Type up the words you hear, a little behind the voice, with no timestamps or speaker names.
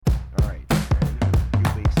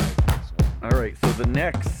the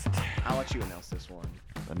next. I'll let you announce this one.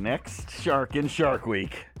 The next shark in Shark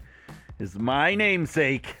Week is my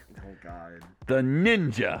namesake, Oh, God. the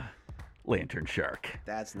Ninja Lantern Shark.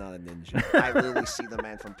 That's not a ninja. I literally see the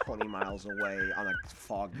man from 20 miles away on a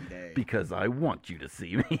foggy day. Because I want you to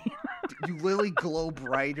see me. You literally glow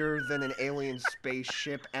brighter than an alien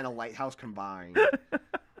spaceship and a lighthouse combined.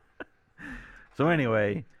 So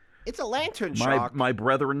anyway, It's a lantern shark. my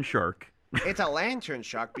brethren shark. It's a lantern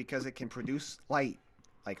shark because it can produce light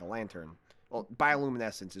like a lantern. Well,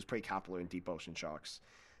 bioluminescence is pretty popular in deep ocean sharks.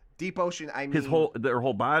 Deep ocean, I mean... Their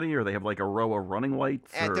whole body, or they have like a row of running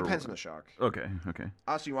lights? It or... depends on the shark. Okay.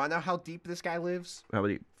 Also, you want to know how deep this guy lives? How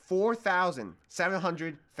many?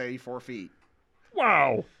 4,734 feet.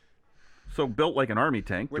 Wow. So built like an army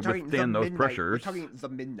tank We're to talking withstand those pressures. We're talking the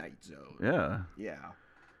midnight zone. Yeah. Yeah.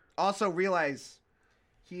 Also, realize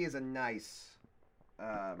he is a nice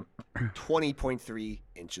 20.3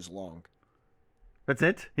 inches long. That's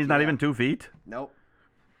it? He's not Yeah. even 2 feet? Nope.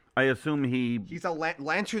 I assume He's a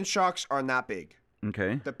lantern sharks are not big.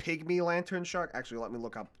 Okay. The pygmy lantern shark. Actually, let me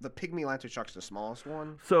look up. The pygmy lantern shark's the smallest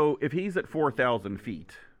one. So if he's at 4,000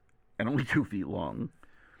 feet and only 2 feet long,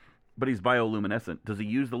 but he's bioluminescent, does he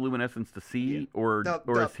use the luminescence to see, or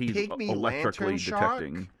is he pygmy electrically lantern shark,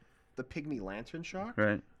 detecting? The pygmy lantern shark.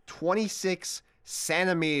 Right. 26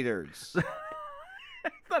 centimeters.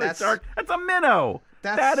 That's not a shark. That's a minnow.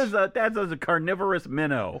 That's That's a carnivorous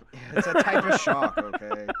minnow. It's a type of shark,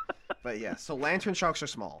 okay? But yeah, so lantern sharks are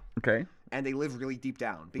small. Okay. And they live really deep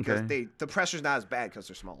down because the pressure's not as bad because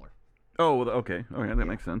they're smaller. Oh, okay. Okay, that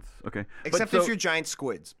makes sense. Okay. Except if you're giant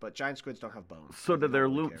squids, but giant squids don't have bones. So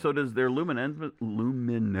does their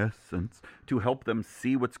luminescence to help them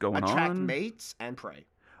see what's going on? Attract mates and prey.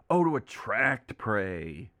 Oh, to attract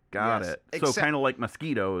prey. Got Yes, it. So kind of like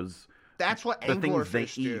mosquitoes. That's what The things they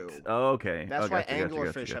anglerfish eat. do. Oh, okay. That's why gotcha,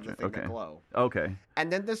 anglerfish have the thing that glow. Okay.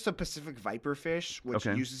 And then there's the Pacific viperfish, which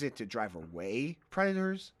uses it to drive away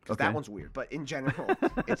predators. Because that one's weird. But in general,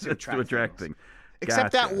 it's to attract things.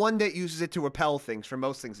 Except that one that uses it to repel things. For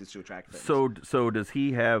most things, it's to attract things. So does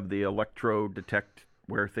he have the electro detect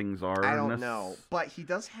where things are? I don't know. But he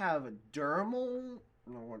does have dermal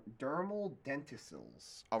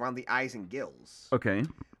denticles around the eyes and gills. Okay.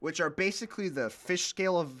 Which are basically the fish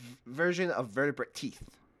scale version of vertebrate teeth.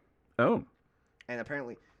 Oh. And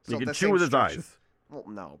apparently... So he can chew with his eyes. Well,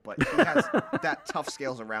 no, but he has that tough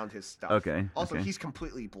scales around his stuff. Okay. Also, he's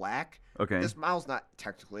completely black. Okay. This model's not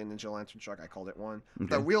technically a Ninja Lantern shark. I called it one.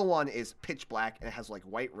 Okay. The real one is pitch black, and it has like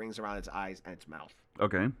white rings around its eyes and its mouth.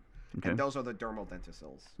 Okay. And those are the dermal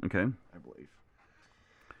denticles. Okay. I believe.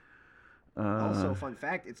 Also, fun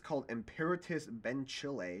fact, it's called Imperatus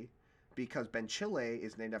Benchile because Benchile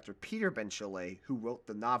is named after Peter Benchile, who wrote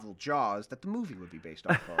the novel Jaws that the movie would be based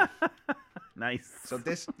off of. Nice. So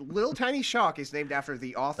this little tiny shark is named after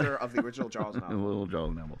the author of the original Jaws novel. The little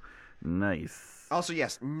Jaws novel. Nice. Also,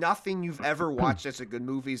 yes, nothing you've ever watched as a good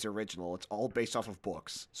movie is original. It's all based off of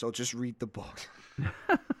books. So just read the book.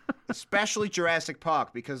 Especially Jurassic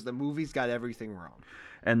Park, because the movie's got everything wrong.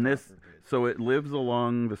 And so it lives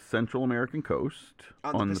along the Central American coast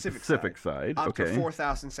on the Pacific side. Up to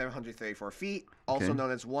 4,734 feet, also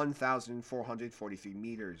known as 1,443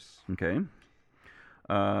 meters. Okay.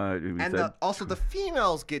 Also, the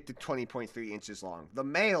females get to 20.3 inches long. The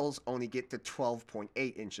males only get to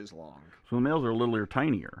 12.8 inches long. So the males are littler,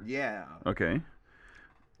 tinier. Yeah. Okay.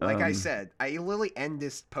 Like I said, I literally end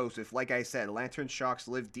this post with, like I said, lantern sharks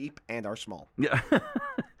live deep and are small. Yeah.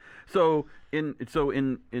 So does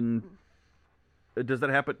that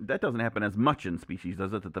happen? That doesn't happen as much in species,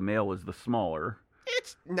 does it? That the male is the smaller.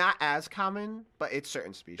 It's not as common, but it's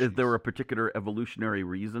certain species. Is there a particular evolutionary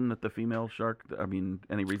reason that the female shark? I mean,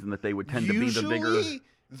 any reason that they would tend to be the bigger? Usually,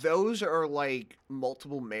 those are like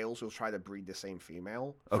multiple males will try to breed the same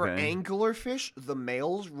female. For anglerfish, the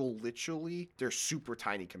males will they're super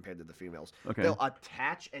tiny compared to the females. Okay. They'll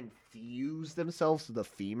attach and fuse themselves to the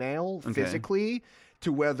female physically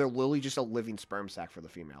to where they're literally just a living sperm sac for the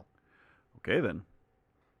female. Okay, then.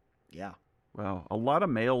 Yeah. Wow, a lot of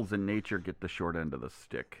males in nature get the short end of the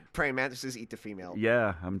stick. Praying mantises eat the female.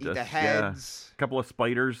 Yeah, eat the heads. Yeah. A couple of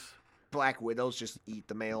spiders. Black widows just eat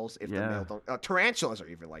the males if the male don't. Tarantulas are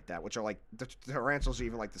even like that, which are like the tarantulas are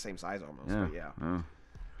even like the same size almost. Yeah. But yeah.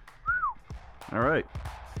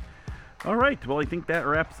 All right. Well, I think that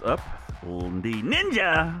wraps up the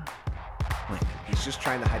Ninja. He's just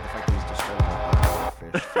trying to hide the fact that he's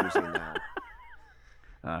destroying the fish fusing now.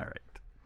 All right.